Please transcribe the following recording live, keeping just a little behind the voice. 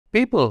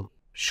People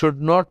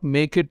should not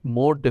make it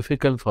more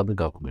difficult for the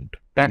government.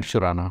 Tax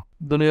churana,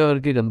 दुनिया भर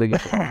की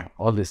गंदगी,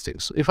 all these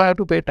things. If I have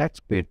to pay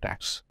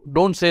tax.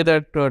 Don't say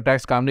that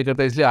tax काम नहीं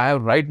करता इसलिए I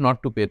have right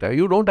not to pay tax.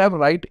 You don't have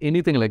right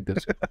anything like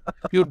this.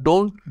 You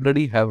don't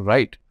bloody have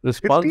right.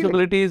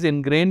 Responsibility is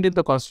ingrained in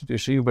the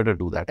constitution. You better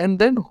do that. And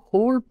then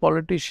hold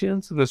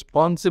politicians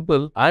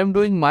responsible. I am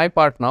doing my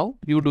part now.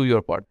 You do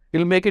your part.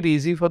 It'll make it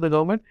easy for the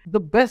government. The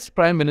best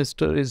prime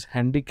minister is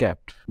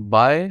handicapped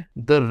by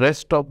the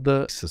rest of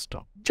the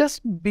system.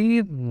 Just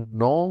be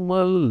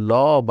normal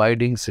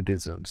law-abiding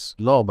citizens.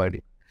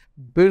 Law-abiding.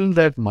 Build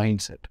that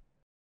mindset.